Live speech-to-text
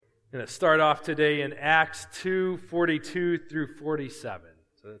I'm going to start off today in Acts 2:42 through 47.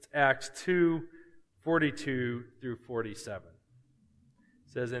 So that's Acts 2:42 through 47.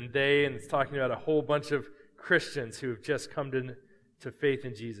 It says, and it's talking about a whole bunch of Christians who have just come to faith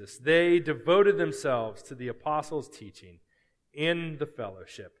in Jesus. They devoted themselves to the apostles' teaching and the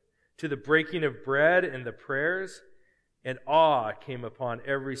fellowship, to the breaking of bread and the prayers, and awe came upon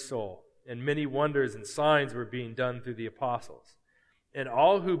every soul, and many wonders and signs were being done through the apostles. And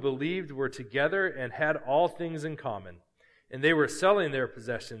all who believed were together and had all things in common. And they were selling their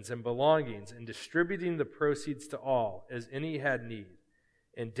possessions and belongings and distributing the proceeds to all as any had need.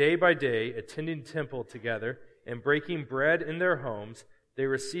 And day by day, attending temple together and breaking bread in their homes, they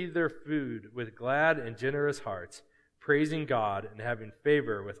received their food with glad and generous hearts, praising God and having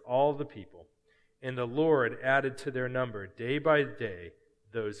favor with all the people. And the Lord added to their number day by day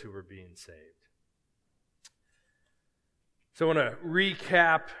those who were being saved. So I want to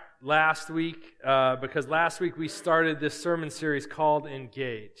recap last week, because last week we started this sermon series called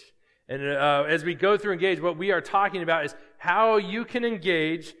Engage. And as we go through Engage, what we are talking about is how you can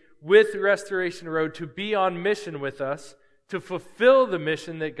engage with Restoration Road to be on mission with us, to fulfill the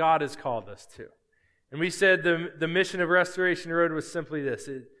mission that God has called us to. And we said the mission of Restoration Road was simply this.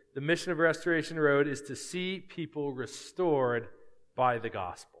 The mission of Restoration Road is to see people restored by the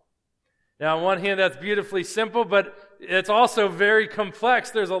gospel. Now, on one hand, that's beautifully simple, but it's also very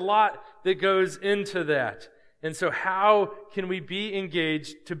complex. There's a lot that goes into that. And so how can we be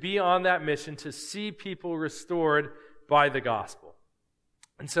engaged to be on that mission, to see people restored by the gospel?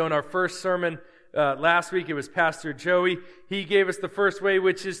 And so in our first sermon last week, it was Pastor Joey. He gave us the first way,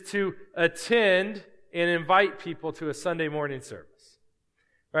 which is to attend and invite people to a Sunday morning service.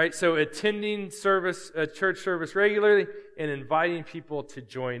 Right? So attending a church service regularly and inviting people to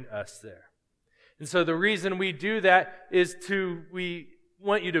join us there. And so the reason we do that is we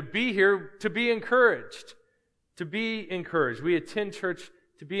want you to be here to be encouraged. To be encouraged. We attend church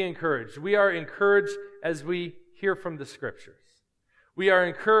to be encouraged. We are encouraged as we hear from the Scriptures. We are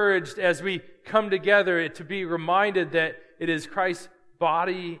encouraged as we come together to be reminded that it is Christ's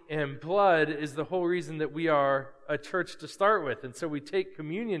body and blood is the whole reason that we are a church to start with. And so we take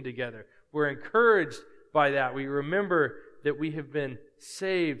communion together. We're encouraged by that. We remember that we have been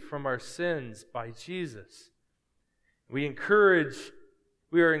saved from our sins by Jesus. We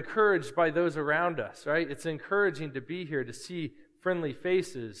are encouraged by those around us, right? It's encouraging to be here, to see friendly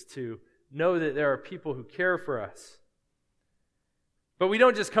faces, to know that there are people who care for us. But we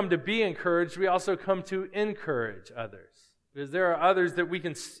don't just come to be encouraged, we also come to encourage others. Because there are others that we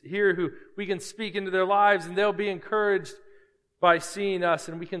can hear who we can speak into their lives, and they'll be encouraged by seeing us,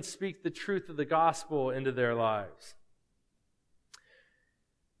 and we can speak the truth of the gospel into their lives.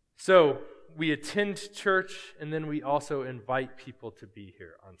 So, we attend church, and then we also invite people to be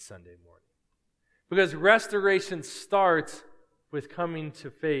here on Sunday morning. Because restoration starts with coming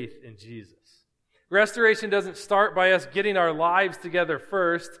to faith in Jesus. Restoration doesn't start by us getting our lives together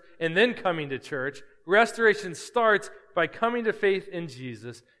first and then coming to church. Restoration starts by coming to faith in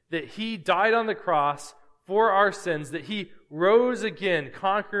Jesus, that He died on the cross for our sins, that He rose again,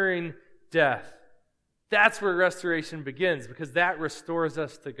 conquering death. That's where restoration begins, because that restores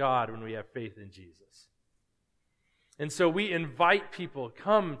us to God when we have faith in Jesus. And so we invite people,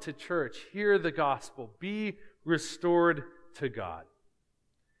 come to church, hear the gospel, be restored to God.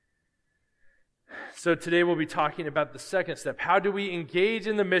 So today we'll be talking about the second step. How do we engage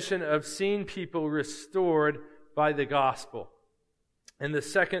in the mission of seeing people restored by the gospel? And the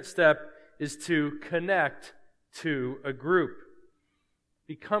second step is to connect to a group.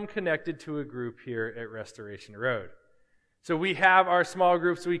 Become connected to a group here at Restoration Road. So we have our small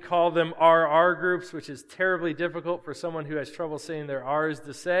groups. We call them RR groups, which is terribly difficult for someone who has trouble saying their R's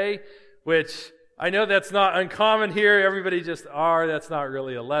to say, which I know that's not uncommon here. Everybody just R. That's not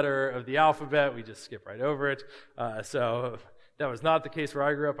really a letter of the alphabet. We just skip right over it. So that was not the case where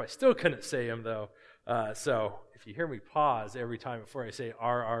I grew up. I still couldn't say them, though. So if you hear me pause every time before I say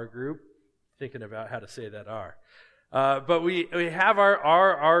RR group, thinking about how to say that R. But we have our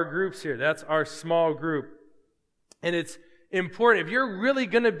RR groups here. That's our small group. And it's important. If you're really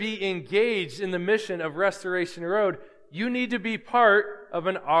going to be engaged in the mission of Restoration Road, you need to be part of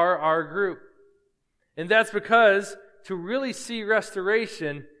an RR group. And that's because to really see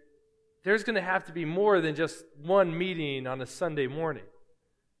restoration, there's going to have to be more than just one meeting on a Sunday morning.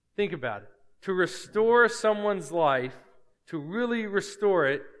 Think about it. To restore someone's life, to really restore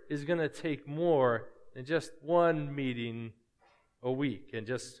it, is going to take more than just one meeting a week and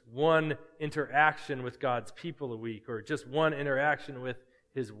just one interaction with God's people a week or just one interaction with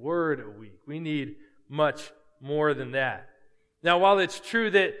His Word a week. We need much more than that. Now, while it's true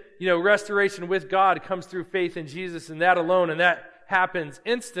that, restoration with God comes through faith in Jesus and that alone, and that happens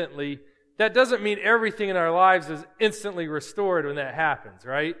instantly, that doesn't mean everything in our lives is instantly restored when that happens,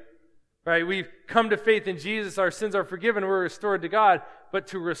 right? Right? We've come to faith in Jesus, our sins are forgiven, we're restored to God, but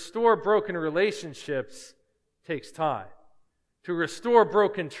to restore broken relationships takes time. To restore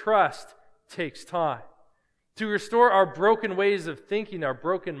broken trust takes time. To restore our broken ways of thinking, our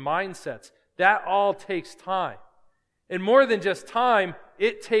broken mindsets, that all takes time. And more than just time,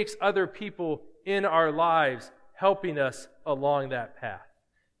 it takes other people in our lives helping us along that path,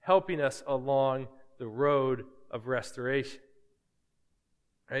 helping us along the road of restoration.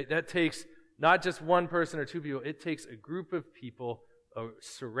 Right? That takes not just one person or two people, it takes a group of people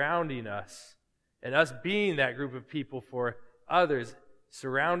surrounding us, and us being that group of people for others,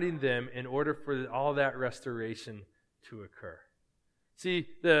 surrounding them in order for all that restoration to occur. See,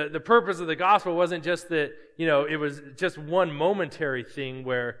 the purpose of the gospel wasn't just that, it was just one momentary thing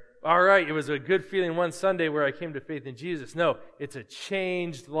where, all right, it was a good feeling one Sunday where I came to faith in Jesus. No, it's a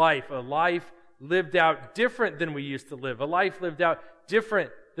changed life, a life lived out different than we used to live, a life lived out different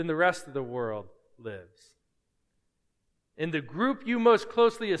than the rest of the world lives. And the group you most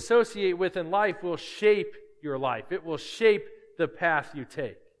closely associate with in life will shape your life. It will shape the path you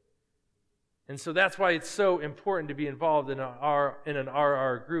take. And so that's why it's so important to be involved in an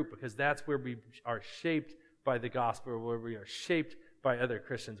RR group, because that's where we are shaped by the gospel, where we are shaped by other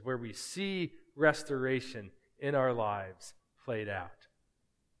Christians, where we see restoration in our lives played out.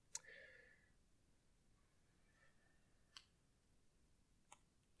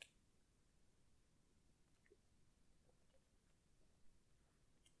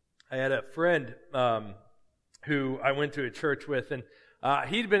 I had a friend who I went to a church with, and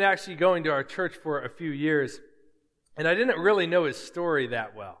he'd been actually going to our church for a few years, and I didn't really know his story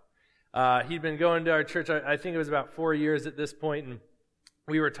that well. He'd been going to our church, I think it was about 4 years at this point, and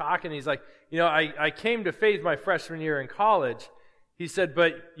we were talking. He's like, I came to faith my freshman year in college. He said,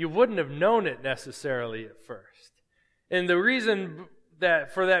 but you wouldn't have known it necessarily at first. And the reason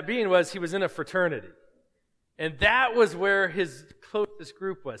for that being was he was in a fraternity. And that was where his closest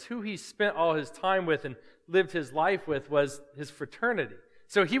group was. Who he spent all his time with and lived his life with was his fraternity.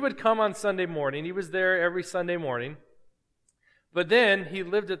 So he would come on Sunday morning. He was there every Sunday morning. But then he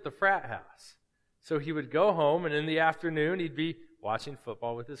lived at the frat house. So he would go home, and in the afternoon he'd be watching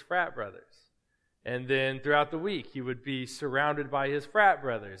football with his frat brothers. And then throughout the week he would be surrounded by his frat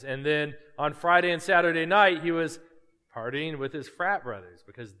brothers. And then on Friday and Saturday night he was partying with his frat brothers,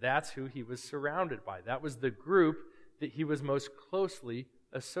 because that's who he was surrounded by. That was the group that he was most closely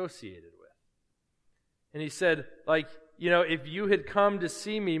associated with. And he said, if you had come to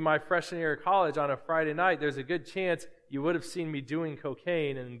see me my freshman year of college on a Friday night, there's a good chance you would have seen me doing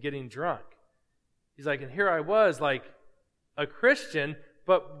cocaine and getting drunk. He's like, and here I was, like a Christian,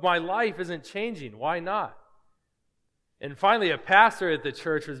 but my life isn't changing. Why not? And finally, a pastor at the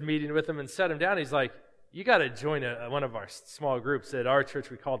church was meeting with him and set him down. He's like, you got to join one of our small groups. At our church,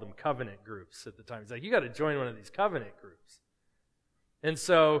 we called them covenant groups at the time. He's like, you got to join one of these covenant groups. And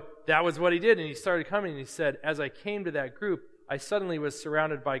so that was what he did, and he started coming, and he said, as I came to that group, I suddenly was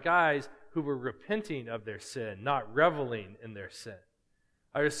surrounded by guys who were repenting of their sin, not reveling in their sin.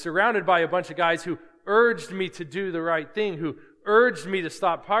 I was surrounded by a bunch of guys who urged me to do the right thing, who urged me to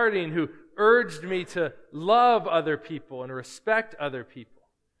stop partying, who urged me to love other people and respect other people.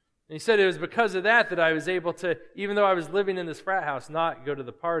 And he said it was because of that I was able to, even though I was living in this frat house, not go to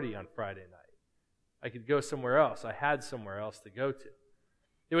the party on Friday night. I could go somewhere else. I had somewhere else to go to.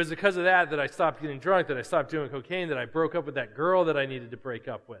 It was because of that I stopped getting drunk, that I stopped doing cocaine, that I broke up with that girl that I needed to break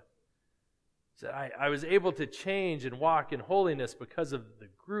up with. So I was able to change and walk in holiness because of the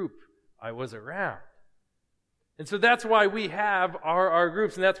group I was around. And so that's why we have our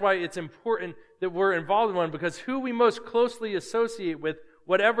groups, and that's why it's important that we're involved in one, because who we most closely associate with,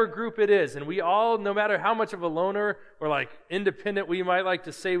 whatever group it is, and we all, no matter how much of a loner or independent we might like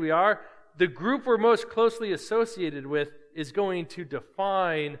to say we are, the group we're most closely associated with is going to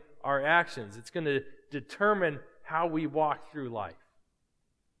define our actions. It's going to determine how we walk through life.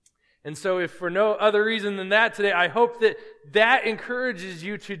 And so if for no other reason than that today, I hope that encourages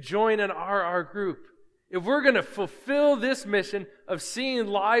you to join an RR group. If we're going to fulfill this mission of seeing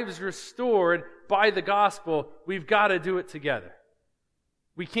lives restored by the gospel, we've got to do it together.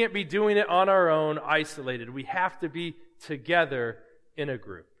 We can't be doing it on our own, isolated. We have to be together in a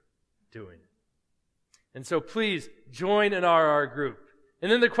group doing it. And so please join an RR group.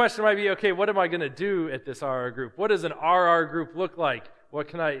 And then the question might be, okay, what am I going to do at this RR group? What does an RR group look like? What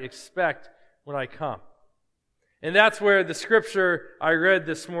can I expect when I come? And that's where the scripture I read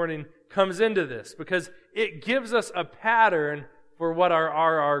this morning comes into this, because it gives us a pattern for what our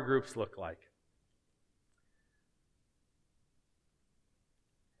RR groups look like.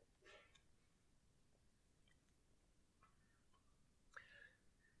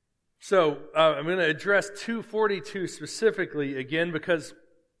 So I'm going to address 242 specifically again, because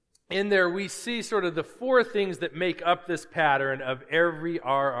in there we see sort of the four things that make up this pattern of every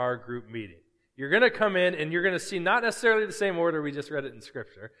RR group meeting. You're going to come in and you're going to see not necessarily the same order, we just read it in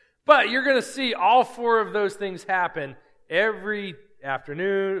Scripture, but you're going to see all four of those things happen every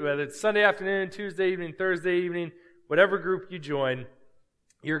afternoon, whether it's Sunday afternoon, Tuesday evening, Thursday evening, whatever group you join,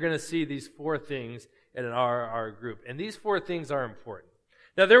 you're going to see these four things in an RR group. And these four things are important.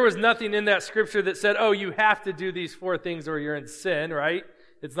 Now, there was nothing in that Scripture that said, oh, you have to do these four things or you're in sin, right?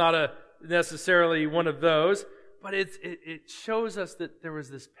 It's not necessarily one of those, but it shows us that there was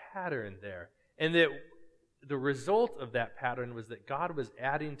this pattern there, and that the result of that pattern was that God was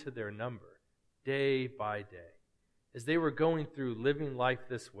adding to their number day by day. As they were going through living life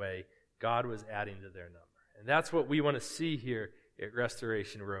this way, God was adding to their number. And that's what we want to see here at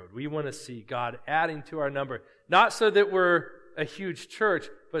Restoration Road. We want to see God adding to our number, not so that we're a huge church,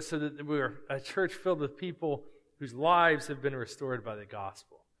 but so that we're a church filled with people whose lives have been restored by the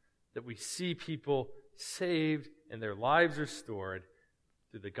gospel. That we see people saved and their lives restored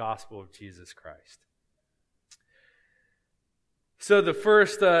through the gospel of Jesus Christ. So the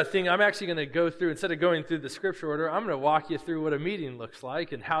first thing I'm actually going to go through, instead of going through the Scripture order, I'm going to walk you through what a meeting looks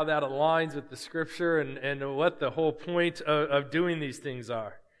like and how that aligns with the Scripture and what the whole point of doing these things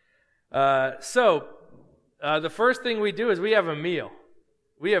are. The first thing we do is we have a meal.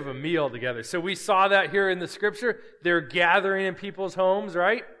 We have a meal together. So we saw that here in the Scripture. They're gathering in people's homes,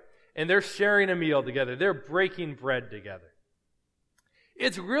 right? And they're sharing a meal together. They're breaking bread together.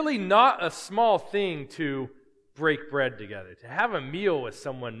 It's really not a small thing to break bread together. To have a meal with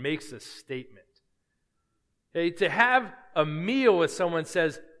someone makes a statement. Okay? To have a meal with someone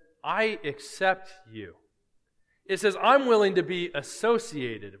says, I accept you. It says, I'm willing to be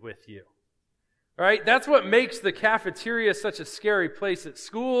associated with you. Right? That's what makes the cafeteria such a scary place at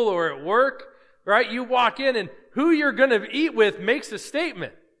school or at work. Right? You walk in and who you're going to eat with makes a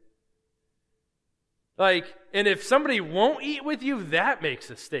statement. And if somebody won't eat with you, that makes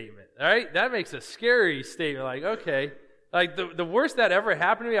a statement. Right? That makes a scary statement. Okay. The worst that ever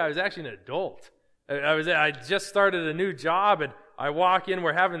happened to me, I was actually an adult. I just started a new job and I walk in,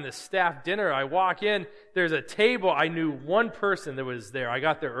 we're having this staff dinner. I walk in, there's a table. I knew one person that was there. I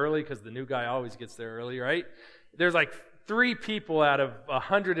got there early because the new guy always gets there early, right? There's 3 people out of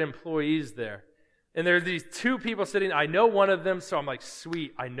 100 employees there. And there's these 2 people sitting. I know one of them, so I'm like,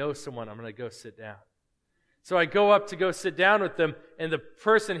 sweet, I know someone. I'm going to go sit down. So I go up to go sit down with them, and the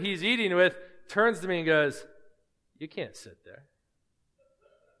person he's eating with turns to me and goes, you can't sit there.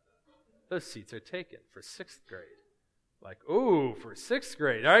 Those seats are taken for 6th grade. Ooh, for 6th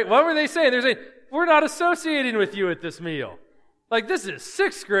grade. All right, what were they saying? They're saying, we're not associating with you at this meal. This is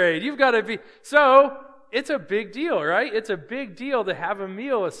 6th grade. You've got to be. So, it's a big deal, right? It's a big deal to have a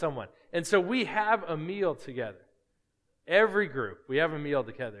meal with someone. And so we have a meal together. Every group, we have a meal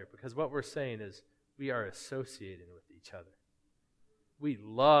together because what we're saying is we are associating with each other. We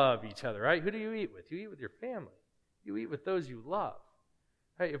love each other, right? Who do you eat with? You eat with your family. You eat with those you love.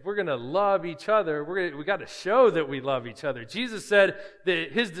 Right? If we're going to love each other, we got to show that we love each other. Jesus said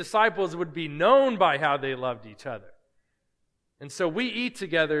that his disciples would be known by how they loved each other. And so we eat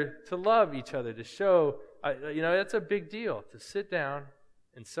together to love each other, to show, that's a big deal. To sit down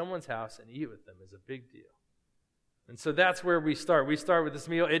in someone's house and eat with them is a big deal. And so that's where we start. We start with this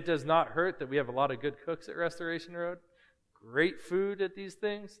meal. It does not hurt that we have a lot of good cooks at Restoration Road. Great food at these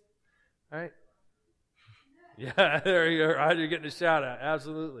things. All right? Yeah, there you go. You're getting a shout out.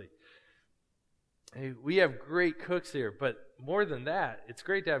 Absolutely. Hey, we have great cooks here, but more than that, it's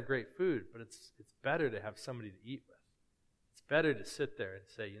great to have great food, but it's better to have somebody to eat with. It's better to sit there and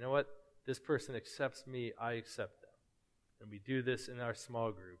say, you know what? This person accepts me, I accept them. And we do this in our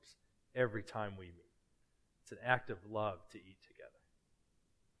small groups every time we meet. It's an act of love to eat together.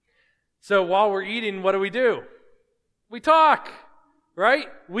 So while we're eating, what do? We talk. Right?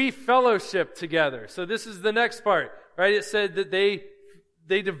 We fellowship together. So this is the next part. Right? It said that they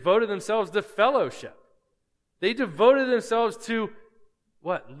devoted themselves to fellowship. They devoted themselves to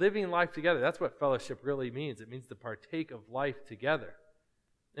what? Living life together. That's what fellowship really means. It means to partake of life together.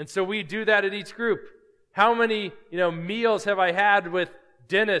 And so we do that at each group. How many, meals have I had with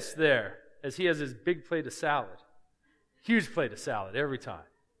Dennis there as he has his big plate of salad? Huge plate of salad every time.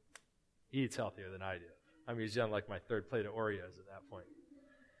 He eats healthier than I do. He's done my 3rd plate of Oreos at that point.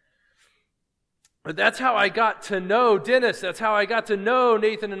 But that's how I got to know Dennis. That's how I got to know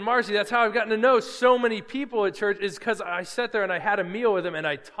Nathan and Marcy. That's how I've gotten to know so many people at church, is because I sat there and I had a meal with them and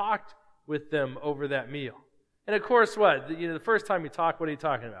I talked with them over that meal. And of course, what? The first time you talk, what are you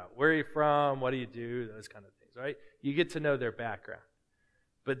talking about? Where are you from? What do you do? Those kind of things, right? You get to know their background.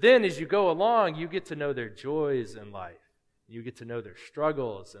 But then as you go along, you get to know their joys in life. You get to know their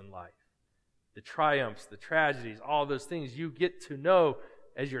struggles in life. The triumphs, the tragedies, all those things you get to know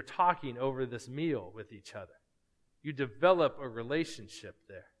as you're talking over this meal with each other. You develop a relationship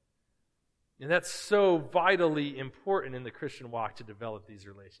there. And that's so vitally important in the Christian walk, to develop these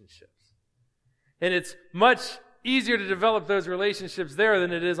relationships. And it's much easier to develop those relationships there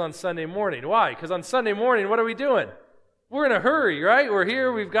than it is on Sunday morning. Why? Because on Sunday morning, what are we doing? We're in a hurry, right? We're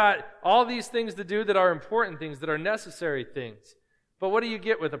here, we've got all these things to do that are important things, that are necessary things. But what do you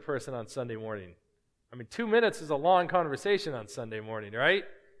get with a person on Sunday morning? 2 minutes is a long conversation on Sunday morning, right?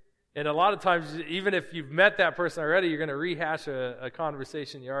 And a lot of times, even if you've met that person already, you're going to rehash a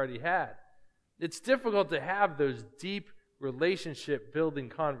conversation you already had. It's difficult to have those deep relationship-building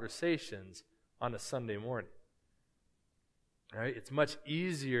conversations on a Sunday morning. Right? It's much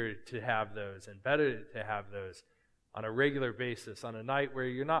easier to have those and better to have those on a regular basis, on a night where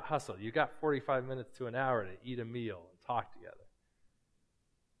you're not hustled. You got 45 minutes to an hour to eat a meal and talk together.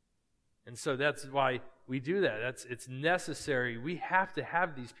 And so that's why we do that. It's necessary. We have to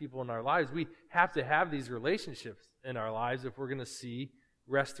have these people in our lives. We have to have these relationships in our lives if we're going to see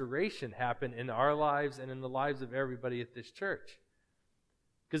restoration happen in our lives and in the lives of everybody at this church.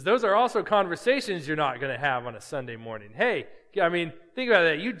 Because those are also conversations you're not going to have on a Sunday morning. Hey, think about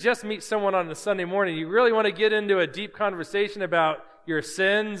that. You just meet someone on a Sunday morning. You really want to get into a deep conversation about your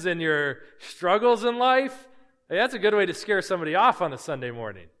sins and your struggles in life? Hey, that's a good way to scare somebody off on a Sunday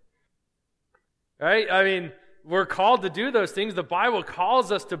morning. Right? We're called to do those things. The Bible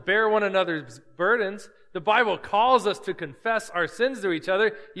calls us to bear one another's burdens. The Bible calls us to confess our sins to each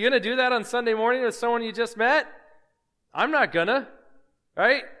other. You going to do that on Sunday morning with someone you just met? I'm not going to.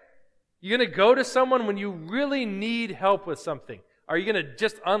 Right? You're going to go to someone when you really need help with something. Are you going to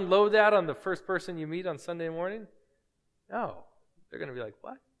just unload that on the first person you meet on Sunday morning? No. They're going to be like,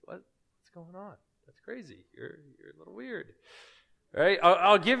 what? What's going on? That's crazy. You're a little weird. Right?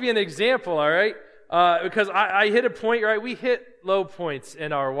 I'll give you an example, all right? Because I hit a point, right? We hit low points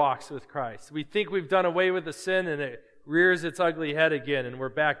in our walks with Christ. We think we've done away with the sin, and it rears its ugly head again, and we're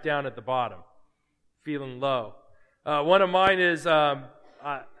back down at the bottom, feeling low. One of mine is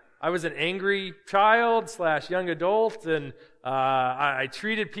I was an angry child / young adult, and I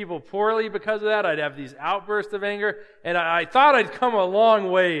treated people poorly because of that. I'd have these outbursts of anger, and I thought I'd come a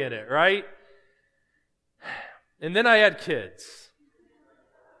long way in it, right? And then I had kids.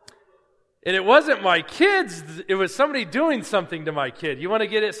 And it wasn't my kids, it was somebody doing something to my kid. You want to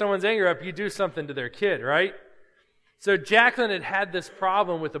get someone's anger up, you do something to their kid, right? So Jacqueline had this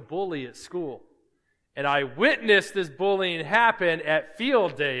problem with a bully at school. And I witnessed this bullying happen at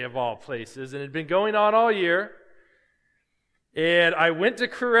field day of all places, and it had been going on all year. And I went to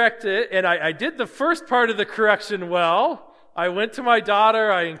correct it, and I did the first part of the correction well. I went to my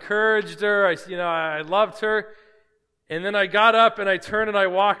daughter, I encouraged her, I loved her. And then I got up and I turned and I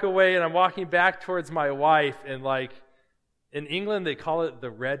walk away, and I'm walking back towards my wife, and in England they call it the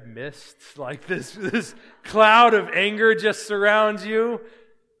red mist. This cloud of anger just surrounds you.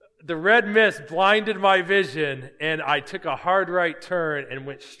 The red mist blinded my vision, and I took a hard right turn and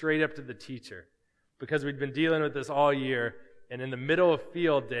went straight up to the teacher, because we'd been dealing with this all year. And in the middle of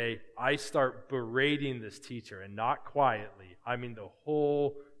field day, I start berating this teacher, and not quietly. The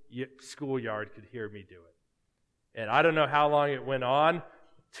whole schoolyard could hear me do it. And I don't know how long it went on.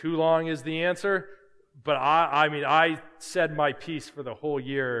 Too long is the answer. But I said my piece for the whole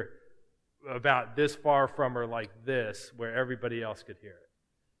year about this far from her like this, where everybody else could hear it.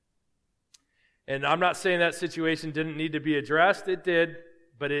 And I'm not saying that situation didn't need to be addressed. It did,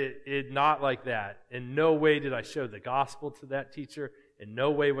 but it not like that. In no way did I show the gospel to that teacher. In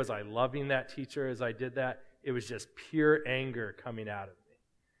no way was I loving that teacher as I did that. It was just pure anger coming out of me.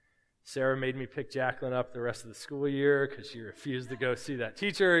 Sarah made me pick Jacqueline up the rest of the school year because she refused to go see that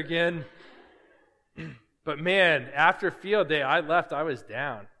teacher again. But man, after field day, I left, I was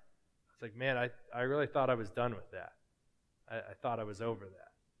down. I was like, man, I really thought I was done with that. I thought I was over that.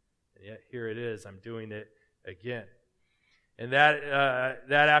 And yet here it is, I'm doing it again. And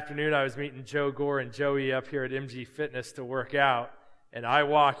that afternoon, I was meeting Joe Gore and Joey up here at MG Fitness to work out. And I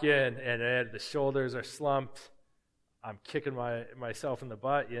walk in, and the shoulders are slumped. I'm kicking myself in the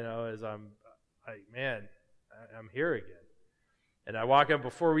butt, as I'm like, man, I'm here again. And I walk up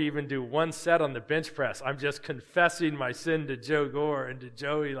before we even do one set on the bench press. I'm just confessing my sin to Joe Gore and to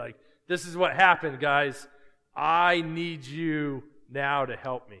Joey, like, This is what happened, guys. I need you now to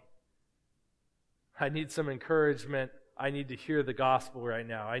help me. I need some encouragement. I need to hear the gospel right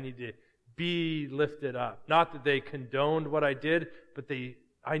now. I need to be lifted up. Not that they condoned what I did, but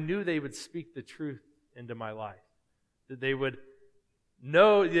I knew they would speak the truth into my life. That they would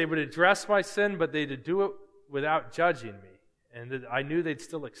address my sin, but they'd do it without judging me. And that I knew they'd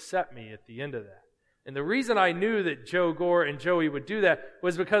still accept me at the end of that. And the reason I knew that Joe Gore and Joey would do that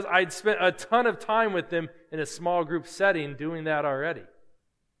was because I'd spent a ton of time with them in a small group setting doing that already.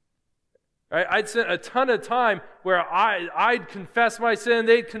 Right? I'd spent a ton of time where I'd confess my sin,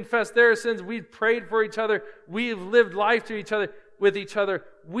 they'd confess their sins, we'd prayed for each other, we've lived life to each other, with each other.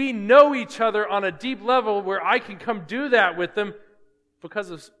 We know each other on a deep level where I can come do that with them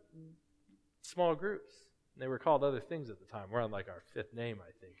because of small groups. They were called other things at the time. We're on like our fifth name, I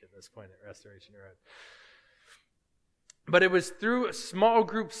think, at this point at Restoration Road. But it was through a small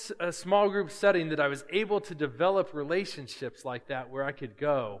group setting that I was able to develop relationships like that where I could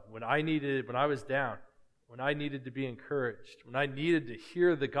go when I was down, when I needed to be encouraged, when I needed to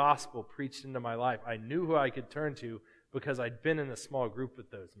hear the gospel preached into my life. I knew who I could turn to because I'd been in a small group with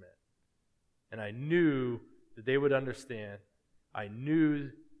those men. And I knew that they would understand. I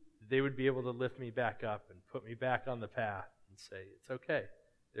knew they would be able to lift me back up and put me back on the path and say, it's okay.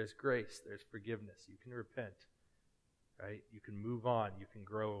 There's grace. There's forgiveness. You can repent. Right? You can move on. You can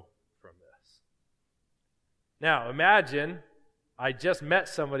grow from this. Now, imagine I just met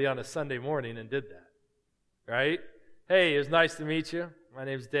somebody on a Sunday morning and did that. Right? Hey, it was nice to meet you. My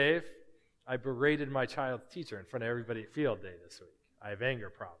name's Dave. I berated my child's teacher in front of everybody at field day this week. I have anger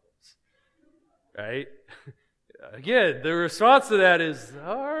problems. Right? Again, the response to that is,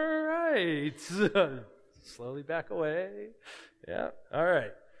 all right. Slowly back away. Yeah, all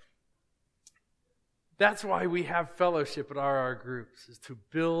right. That's why we have fellowship at RR groups, is to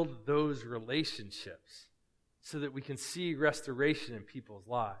build those relationships so that we can see restoration in people's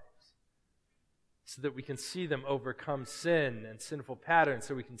lives, so that we can see them overcome sin and sinful patterns,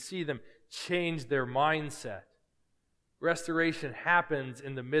 so we can see them change their mindset. Restoration happens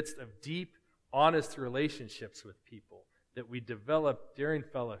in the midst of deep, honest relationships with people that we develop during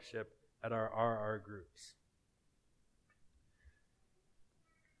fellowship at our RR groups.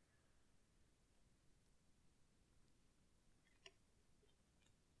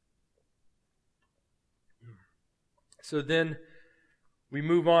 So then we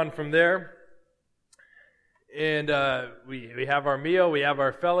move on from there, and we have our meal, we have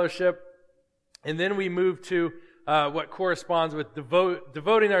our fellowship, and then we move to what corresponds with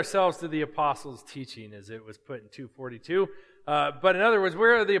devoting ourselves to the apostles' teaching, as it was put in 242. But in other words,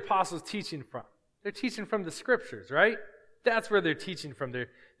 where are the apostles teaching from? They're teaching from the Scriptures, right? That's where they're teaching from.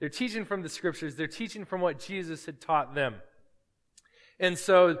 They're teaching from the Scriptures. They're teaching from what Jesus had taught them. And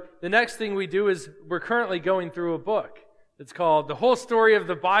so the next thing we do is we're currently going through a book. It's called The Whole Story of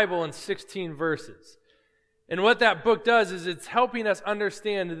the Bible in 16 Verses. And what that book does is it's helping us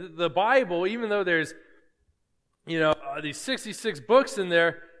understand the Bible, even though there's these 66 books in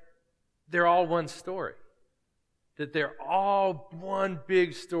there, they're all one story. That they're all one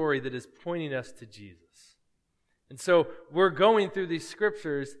big story that is pointing us to Jesus. And so we're going through these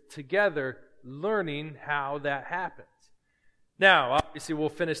scriptures together, learning how that happens. Now, obviously, we'll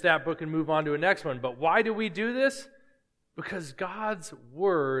finish that book and move on to a next one. But why do we do this? Because God's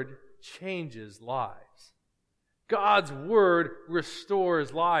Word changes lives. God's Word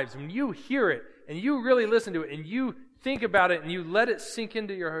restores lives. When you hear it and you really listen to it and you think about it and you let it sink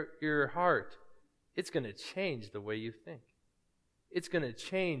into your heart, it's going to change the way you think. It's going to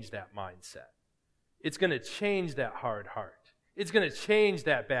change that mindset. It's going to change that hard heart. It's going to change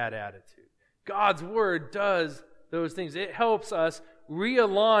that bad attitude. God's Word does those things. It helps us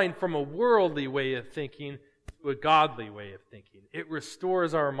realign from a worldly way of thinking to a godly way of thinking. It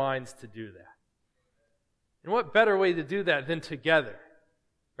restores our minds to do that. And what better way to do that than together?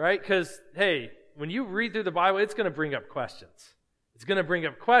 Right? Because, hey, when you read through the Bible, it's going to bring up questions. It's going to bring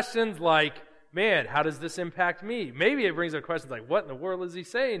up questions like, man, how does this impact me? Maybe it brings up questions like, what in the world is he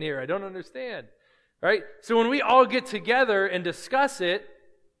saying here? I don't understand. Right? So when we all get together and discuss it,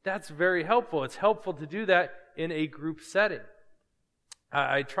 that's very helpful. It's helpful to do that in a group setting.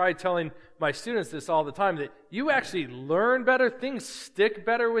 I try telling my students this all the time, that you actually learn better, things stick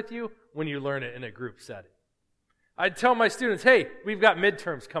better with you when you learn it in a group setting. I tell my students, hey, we've got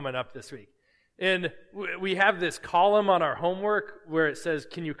midterms coming up this week. And we have this column on our homework where it says,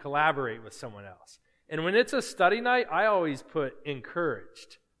 can you collaborate with someone else? And when it's a study night, I always put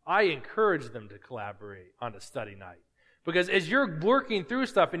encouraged. I encourage them to collaborate on a study night. Because as you're working through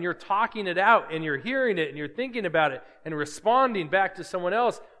stuff and you're talking it out and you're hearing it and you're thinking about it and responding back to someone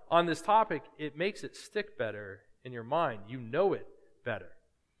else, on this topic, it makes it stick better in your mind. You know it better.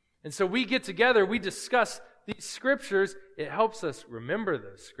 And so we get together, we discuss these scriptures. It helps us remember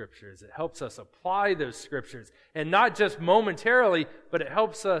those scriptures. It helps us apply those scriptures. And not just momentarily, but it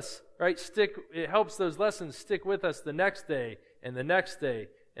helps us, it helps those lessons stick with us the next day, and the next day,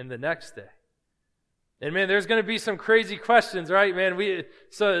 and the next day. And man, there's going to be some crazy questions, right, man?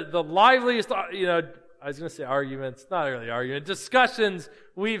 So the liveliest, I was going to say arguments, not really arguments, discussions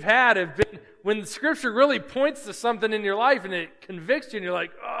we've had have been when the scripture really points to something in your life and it convicts you and you're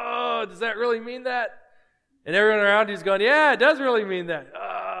like, oh, does that really mean that? And everyone around you is going, yeah, it does really mean that.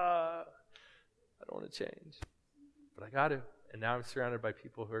 I don't want to change, but I got to. And now I'm surrounded by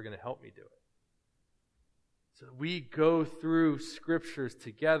people who are going to help me do it. So we go through scriptures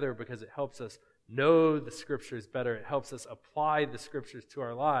together because it helps us know the scriptures better. It helps us apply the scriptures to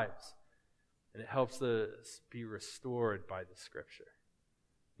our lives. And it helps us be restored by the scripture.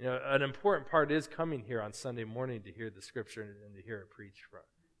 An important part is coming here on Sunday morning to hear the scripture and to hear it preached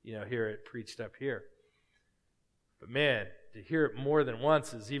hear it preached up here. But man, to hear it more than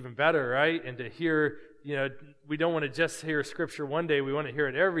once is even better, right? And to hear, we don't want to just hear scripture one day, we want to hear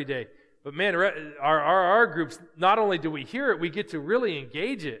it every day. But man, our groups, not only do we hear it, we get to really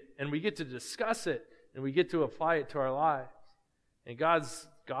engage it, and we get to discuss it, and we get to apply it to our lives. And God's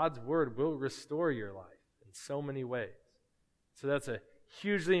word will restore your life in so many ways. So that's a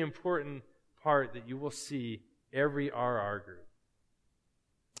hugely important part that you will see every RR group.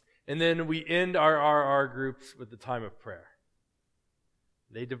 And then we end our RR groups with the time of prayer.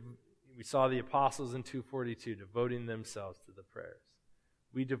 We saw the apostles in 2:42 devoting themselves to the prayers.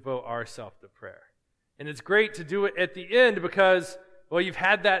 We devote ourselves to prayer. And it's great to do it at the end because, well, you've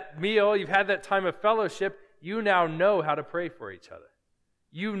had that meal, you've had that time of fellowship, you now know how to pray for each other.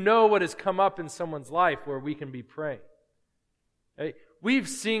 You know what has come up in someone's life where we can be praying. Right? We've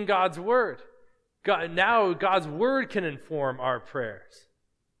seen God's word. Now God's word can inform our prayers.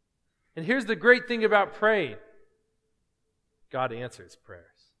 And here's the great thing about praying. God answers prayers.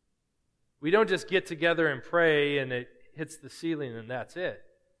 We don't just get together and pray and it hits the ceiling and that's it.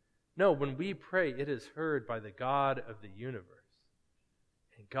 No, when we pray, it is heard by the God of the universe.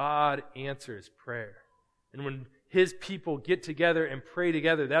 And God answers prayer. And when His people get together and pray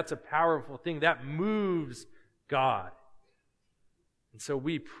together, that's a powerful thing. That moves God. And so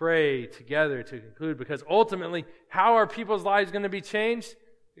we pray together to conclude, because ultimately, how are people's lives going to be changed?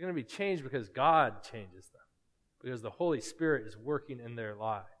 They're going to be changed because God changes them. Because the Holy Spirit is working in their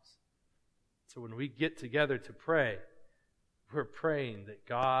lives. So when we get together to pray, we're praying that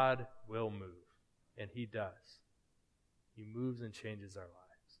God will move. And He does. He moves and changes our lives.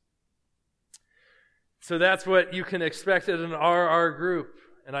 So that's what you can expect at an RR group.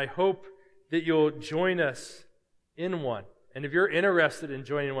 And I hope that you'll join us in one. And if you're interested in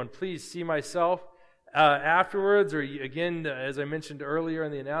joining one, please see myself afterwards. Or again, as I mentioned earlier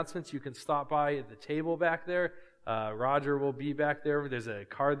in the announcements, you can stop by at the table back there. Roger will be back there. There's a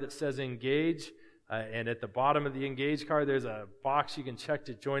card that says Engage. And at the bottom of the Engage card, there's a box you can check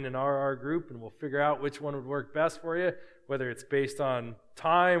to join an RR group. And we'll figure out which one would work best for you, whether it's based on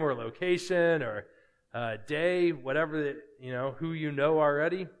time or location or day, whatever, who you know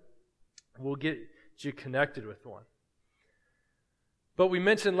already. We'll get you connected with one. But we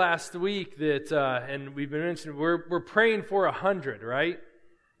mentioned last week that, and we've been mentioning, we're praying for 100, right?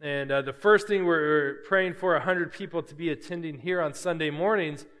 And the first thing, we're praying for 100 people to be attending here on Sunday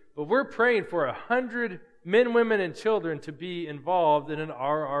mornings, but we're praying for 100 men, women, and children to be involved in an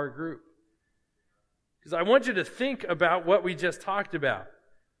RR group. Because I want you to think about what we just talked about.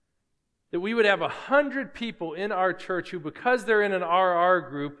 That we would have 100 people in our church who, because they're in an RR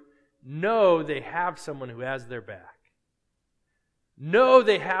group, know they have someone who has their back. Know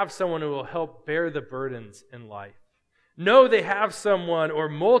they have someone who will help bear the burdens in life. Know they have someone or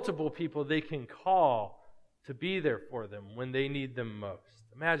multiple people they can call to be there for them when they need them most.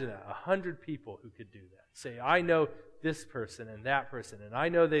 Imagine that, 100 people who could do that. Say, I know this person and that person, and I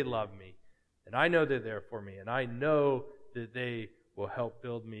know they love me, and I know they're there for me, and I know that they will help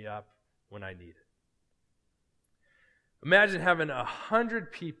build me up when I need it. Imagine having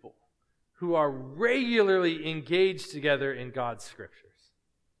 100 people who are regularly engaged together in God's scriptures,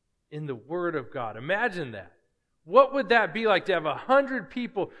 in the Word of God. Imagine that. What would that be like to have 100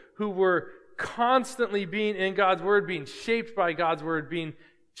 people who were constantly being in God's Word, being shaped by God's Word, being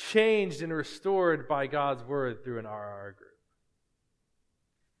changed and restored by God's Word through an RR group?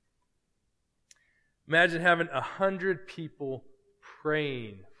 Imagine having 100 people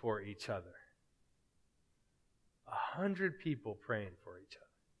praying for each other. 100 people praying for each other.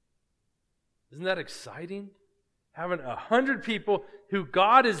 Isn't that exciting? Having 100 people who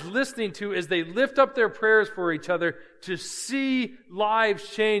God is listening to as they lift up their prayers for each other to see lives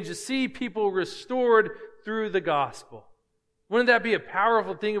change, to see people restored through the gospel. Wouldn't that be a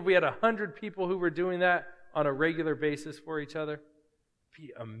powerful thing if we had 100 people who were doing that on a regular basis for each other? It'd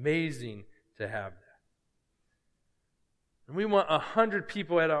be amazing to have that. And we want 100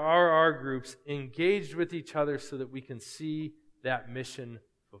 people at our RR groups engaged with each other so that we can see that mission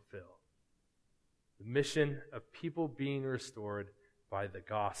fulfilled. The mission of people being restored by the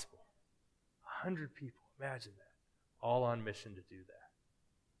gospel. 100 people, imagine that. All on mission to do that.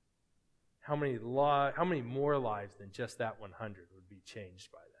 How many more lives than just that 100 would be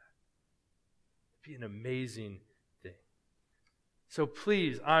changed by that? It'd be an amazing thing. So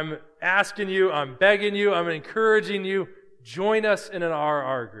please, I'm asking you, I'm begging you, I'm encouraging you, join us in an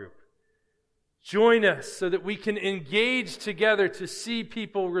RR group. Join us so that we can engage together to see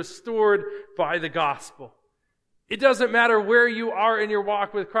people restored by the gospel. It doesn't matter where you are in your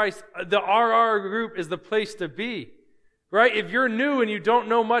walk with Christ. The RR group is the place to be. Right? If you're new and you don't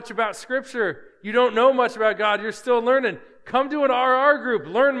know much about Scripture, you don't know much about God, you're still learning, come to an RR group,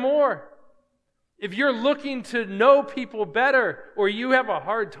 learn more. If you're looking to know people better, or you have a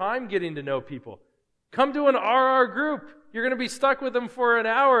hard time getting to know people, come to an RR group. You're going to be stuck with them for an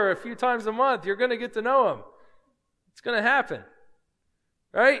hour a few times a month. You're going to get to know them. It's going to happen.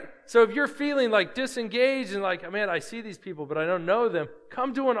 Right? So if you're feeling like disengaged and like, man, I see these people, but I don't know them,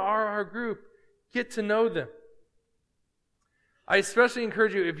 come to an RR group. Get to know them. I especially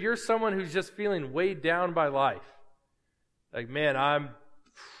encourage you, if you're someone who's just feeling weighed down by life, like, man, I'm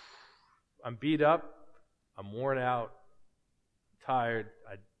beat up, I'm worn out, I'm tired,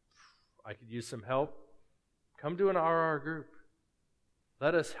 I could use some help, come to an RR group.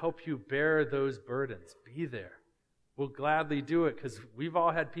 Let us help you bear those burdens. Be there. We'll gladly do it because we've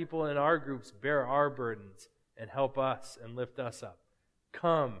all had people in our groups bear our burdens and help us and lift us up.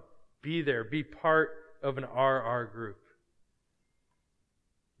 Come, be there, be part of an RR group.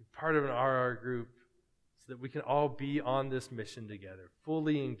 Be part of an RR group so that we can all be on this mission together,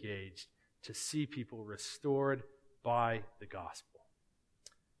 fully engaged to see people restored by the gospel.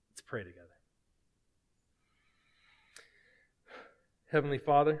 Let's pray together. Heavenly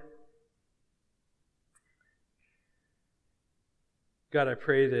Father, God, I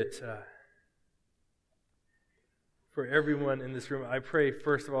pray that for everyone in this room, I pray,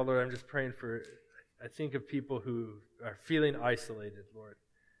 first of all, Lord, I'm just praying for, I think of people who are feeling isolated, Lord,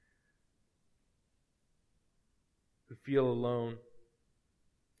 who feel alone.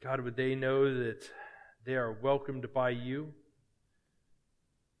 God, would they know that they are welcomed by you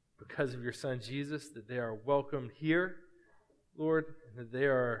because of your Son Jesus, that they are welcomed here, Lord, and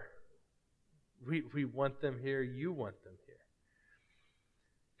that we want them here, you want them here.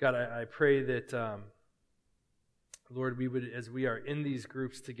 God, I pray that, Lord, we would, as we are in these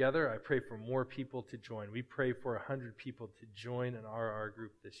groups together, I pray for more people to join. We pray for 100 people to join an RR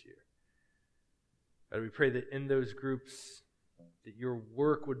group this year. God, we pray that in those groups, that your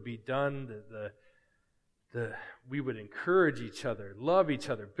work would be done, that we would encourage each other, love each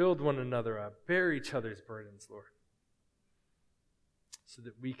other, build one another up, bear each other's burdens, Lord, so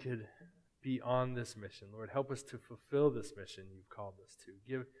that we could be on this mission. Lord, help us to fulfill this mission you've called us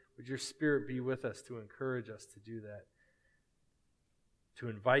to. Would your Spirit be with us to encourage us to do that, to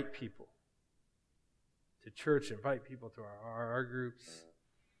invite people to church, invite people to our would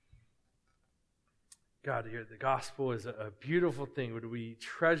God, the gospel is a beautiful thing. Would we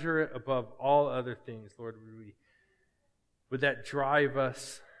treasure it above all other things, Lord? Would that drive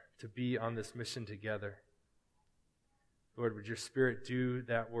us to be on this mission together? Lord, would your Spirit do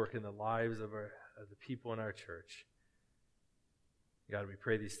that work in the lives of the people in our church? God, we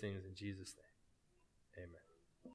pray these things in Jesus' name. Amen.